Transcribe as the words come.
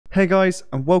Hey guys,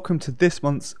 and welcome to this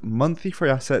month's monthly free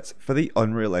assets for the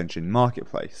Unreal Engine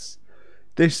marketplace.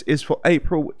 This is for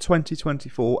April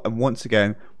 2024, and once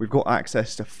again we've got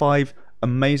access to 5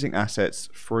 amazing assets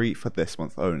free for this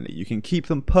month only. You can keep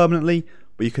them permanently,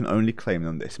 but you can only claim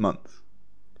them this month.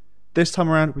 This time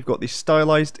around we've got the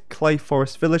Stylized Clay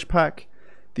Forest Village pack,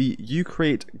 the You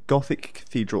Create Gothic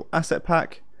Cathedral asset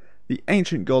pack, the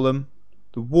Ancient Golem,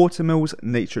 the Watermills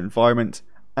Nature Environment,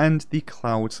 and the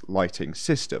Clouds lighting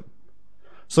system.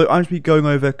 So I'm going to be going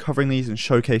over covering these and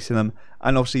showcasing them,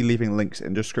 and obviously leaving links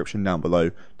in the description down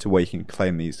below to where you can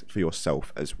claim these for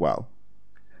yourself as well.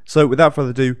 So without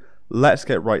further ado, let's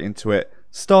get right into it,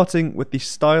 starting with the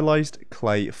Stylized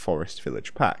Clay Forest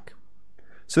Village pack.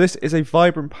 So this is a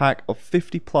vibrant pack of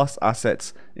 50 plus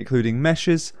assets, including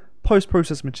meshes,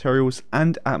 post-processed materials,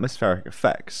 and atmospheric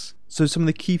effects. So some of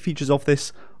the key features of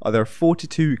this are there are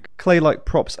 42 clay-like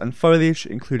props and foliage,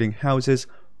 including houses,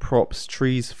 props,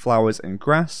 trees, flowers, and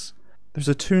grass. There's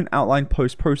a toon outline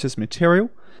post-processed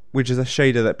material, which is a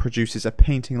shader that produces a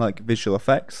painting-like visual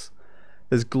effects.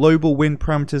 There's global wind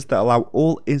parameters that allow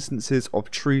all instances of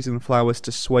trees and flowers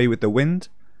to sway with the wind.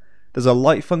 There's a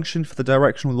light function for the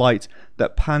directional light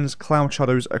that pans cloud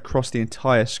shadows across the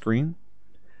entire screen.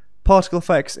 Particle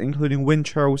effects including wind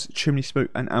trails, chimney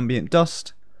smoke, and ambient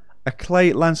dust. A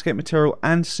clay landscape material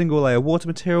and single layer water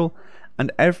material,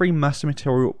 and every master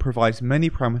material provides many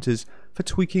parameters for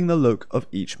tweaking the look of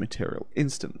each material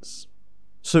instance.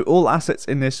 So all assets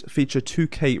in this feature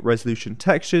 2K resolution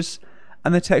textures,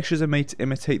 and the textures are made to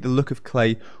imitate the look of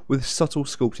clay with subtle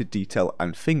sculpted detail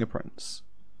and fingerprints.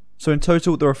 So in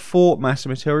total there are 4 master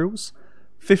materials,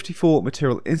 54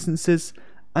 material instances,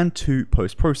 and 2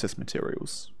 post-processed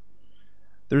materials.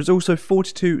 There is also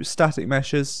 42 static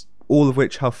meshes, all of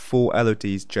which have 4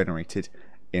 LODs generated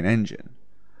in engine.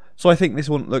 So I think this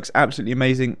one looks absolutely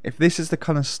amazing. If this is the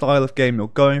kind of style of game you're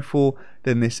going for,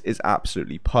 then this is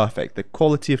absolutely perfect. The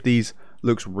quality of these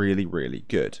looks really, really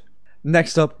good.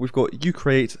 Next up, we've got You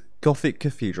Create Gothic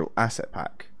Cathedral asset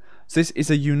pack. So this is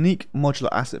a unique modular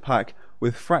asset pack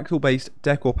with fractal based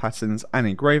decor patterns and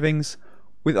engravings,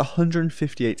 with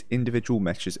 158 individual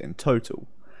meshes in total.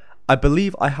 I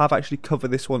believe I have actually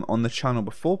covered this one on the channel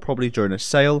before, probably during a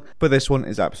sale, but this one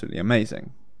is absolutely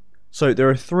amazing. So there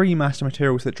are 3 master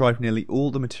materials that drive nearly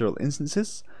all the material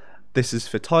instances. This is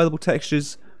for tileable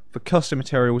textures, for custom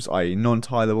materials, i.e.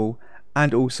 non-tileable,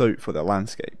 and also for the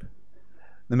landscape.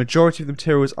 The majority of the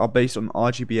materials are based on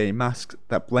RGBA masks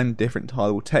that blend different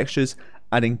tileable textures,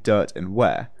 adding dirt and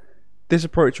wear. This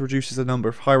approach reduces the number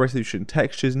of high resolution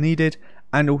textures needed,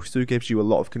 and also gives you a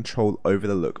lot of control over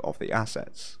the look of the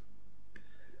assets.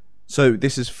 So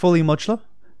this is fully modular.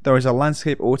 There is a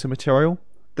landscape auto material.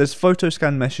 There's photo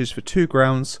scan meshes for 2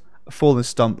 grounds, a fallen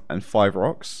stump, and 5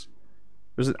 rocks.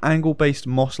 There's an angle based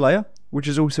moss layer, which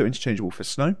is also interchangeable for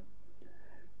snow.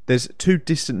 There's 2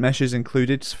 distant meshes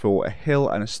included for a hill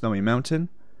and a snowy mountain.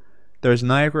 There is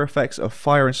Niagara effects of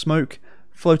fire and smoke,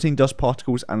 floating dust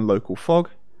particles, and local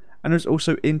fog. And there's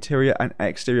also interior and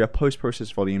exterior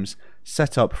post-processed volumes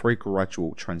set up for a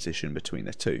gradual transition between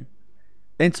the two.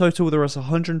 In total there are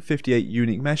 158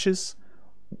 unique meshes,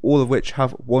 all of which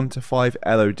have 1 to 5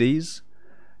 LODs.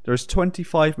 There is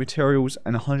 25 materials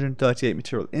and 138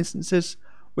 material instances,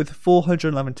 with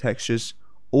 411 textures,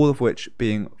 all of which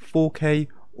being 4K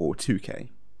or 2K.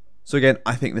 So again,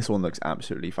 I think this one looks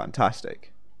absolutely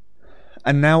fantastic.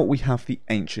 And now we have the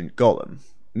Ancient Golem.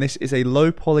 This is a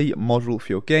low poly model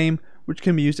for your game, which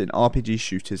can be used in RPG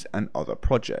shooters and other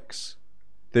projects.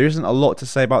 There isn't a lot to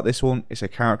say about this one. It's a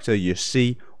character, you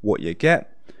see what you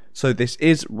get. So this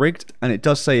is rigged, and it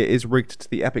does say it is rigged to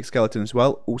the epic skeleton as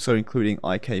well, also including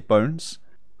IK bones.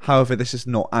 However, this is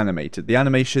not animated. The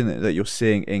animation that you're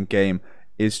seeing in game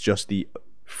is just the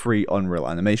free Unreal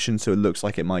animation, so it looks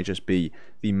like it might just be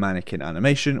the mannequin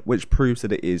animation, which proves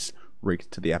that it is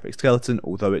rigged to the epic skeleton,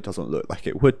 although it doesn't look like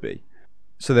it would be.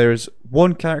 So there is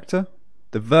 1 character.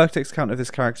 The vertex count of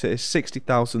this character is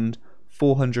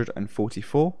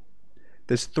 60,444.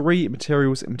 There's 3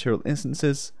 materials and material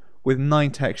instances, with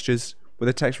 9 textures, with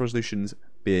the text resolutions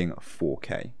being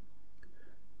 4K.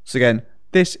 So again,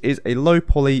 this is a low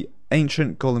poly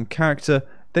ancient golem character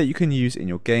that you can use in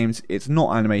your games. It's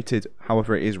not animated,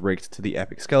 however it is rigged to the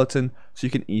epic skeleton, so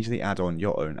you can easily add on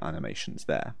your own animations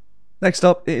there. Next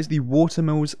up, it is the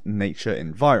Watermills Nature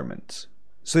Environment.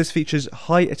 So this features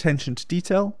high attention to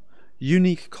detail,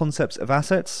 unique concepts of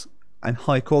assets, and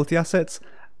high quality assets.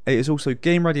 It is also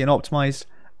game ready and optimized,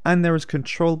 and there is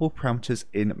controllable parameters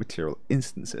in material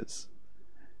instances.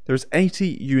 There is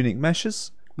 80 unique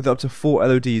meshes, with up to 4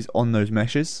 LODs on those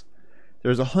meshes.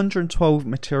 There is 112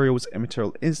 materials and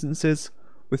material instances,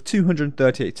 with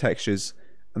 238 textures,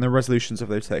 and the resolutions of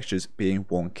those textures being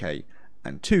 1K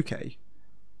and 2K.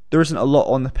 There isn't a lot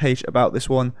on the page about this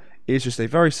one. It is just a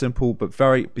very simple but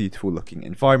very beautiful looking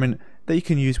environment that you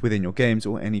can use within your games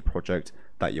or any project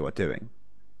that you are doing.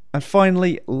 And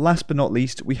finally, last but not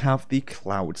least, we have the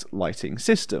clouds lighting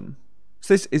system.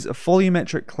 So this is a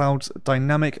volumetric clouds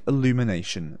dynamic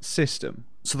illumination system.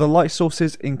 So the light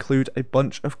sources include a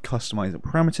bunch of customizable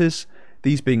parameters,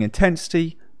 these being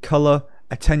intensity, color,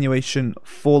 attenuation,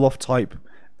 fall off type,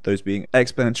 those being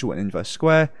exponential and inverse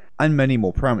square, and many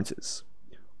more parameters.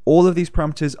 All of these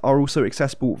parameters are also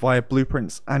accessible via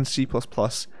blueprints and C++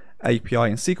 API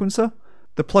and sequencer.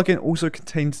 The plugin also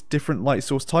contains different light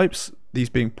source types, these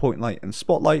being point light and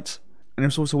spotlight, and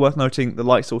it's also worth noting the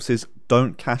light sources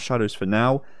don't cast shadows for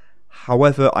now.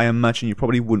 However, I imagine you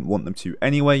probably wouldn't want them to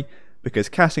anyway, because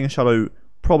casting a shadow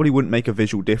probably wouldn't make a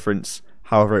visual difference,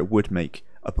 however it would make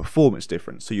a performance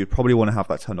difference, so you'd probably want to have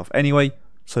that turned off anyway,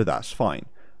 so that's fine.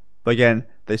 But again,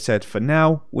 they said for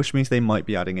now, which means they might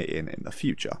be adding it in the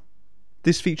future.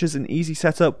 This features an easy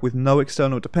setup with no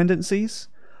external dependencies,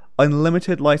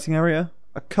 unlimited lighting area,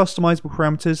 a customizable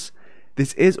parameters.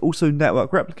 This is also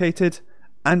network replicated,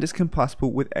 and is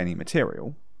compatible with any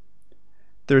material.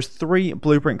 There's 3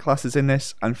 blueprint classes in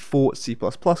this and 4 C++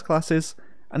 classes,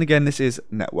 and again this is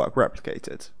network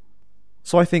replicated.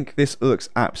 So I think this looks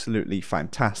absolutely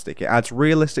fantastic. It adds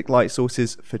realistic light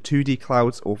sources for 2D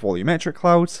clouds or volumetric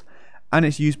clouds, and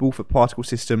it's usable for particle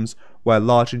systems where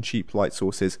large and cheap light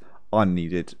sources are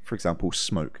needed, for example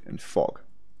smoke and fog.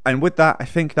 And with that, I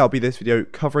think that'll be this video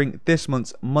covering this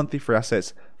month's monthly free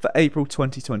assets for April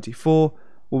 2024,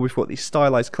 where we've got the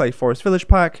Stylized Clay Forest Village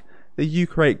pack, the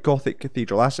U-Create Gothic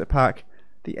Cathedral asset pack,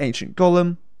 the Ancient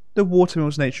Golem, the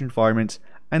Watermills Nature Environment,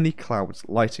 and the Clouds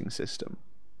lighting system.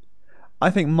 I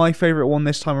think my favourite one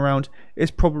this time around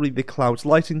is probably the Clouds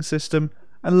lighting system,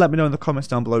 and let me know in the comments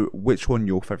down below which one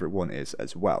your favourite one is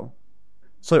as well.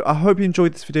 So I hope you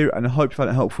enjoyed this video, and I hope you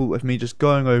found it helpful with me just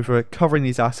going over covering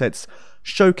these assets,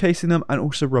 showcasing them, and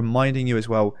also reminding you as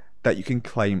well that you can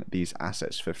claim these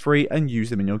assets for free and use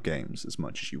them in your games as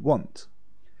much as you want.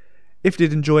 If you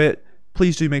did enjoy it,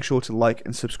 please do make sure to like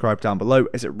and subscribe down below,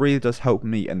 as it really does help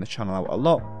me and the channel out a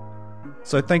lot.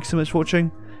 So thank you so much for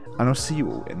watching, and I'll see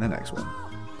you all in the next one.